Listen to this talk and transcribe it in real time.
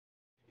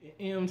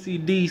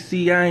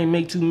MCDC, I ain't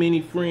make too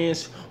many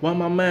friends. While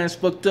my mind's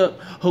fucked up,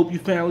 hope you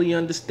finally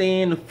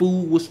understand. The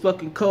food was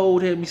fucking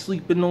cold, had me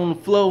sleeping on the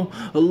floor.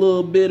 A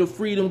little bit of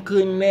freedom,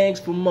 couldn't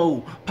ask for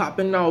more.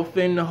 Popping off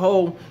in the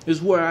hole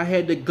is where I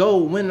had to go.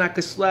 When I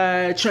could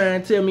slide, try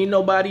and tell me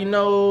nobody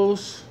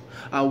knows.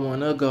 I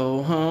wanna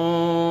go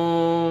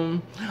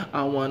home,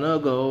 I wanna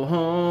go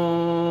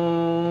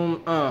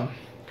home.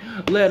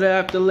 Letter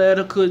after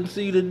letter, couldn't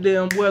see the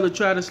damn weather.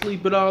 Try to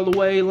sleep it all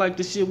away like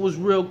the shit was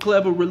real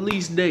clever.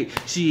 Release date,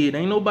 shit,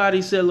 ain't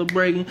nobody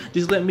celebrating.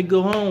 Just let me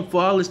go home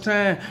for all this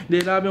time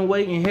that I've been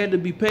waiting. Had to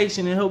be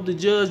patient and hope the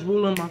judge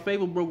rule in my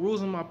favor. Broke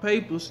rules in my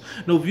papers,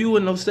 no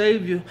viewer, no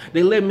savior.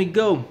 They let me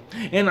go,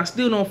 and I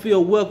still don't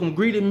feel welcome.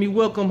 Greeted me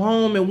welcome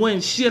home, and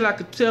wasn't shit I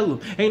could tell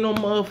them. Ain't no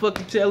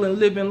motherfucking telling.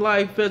 Living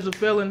life as a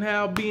felon,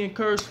 how being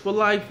cursed for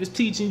life is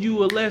teaching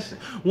you a lesson.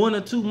 One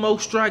or two more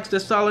strikes,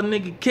 that's all a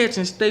nigga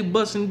catching. Stay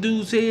busting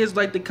dudes' heads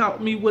like they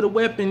caught me with a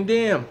weapon.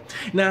 Damn,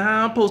 now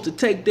how I'm supposed to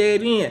take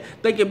that in?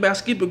 Thinking about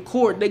skipping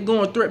court, they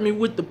gonna threaten me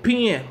with the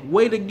pen.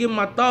 Way to give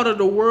my thought of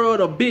the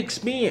world a big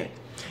spin.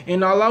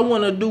 And all I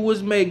wanna do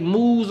is make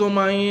moves on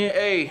my end.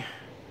 Hey,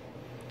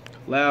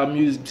 Loud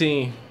Music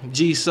Team,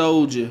 G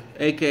Soulja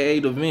Aka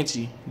Da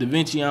Vinci. Da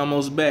Vinci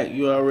almost back.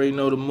 You already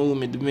know the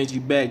movement. Da Vinci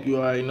back. You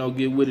already know,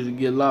 get with it or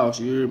get lost.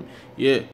 You heard me? Yeah.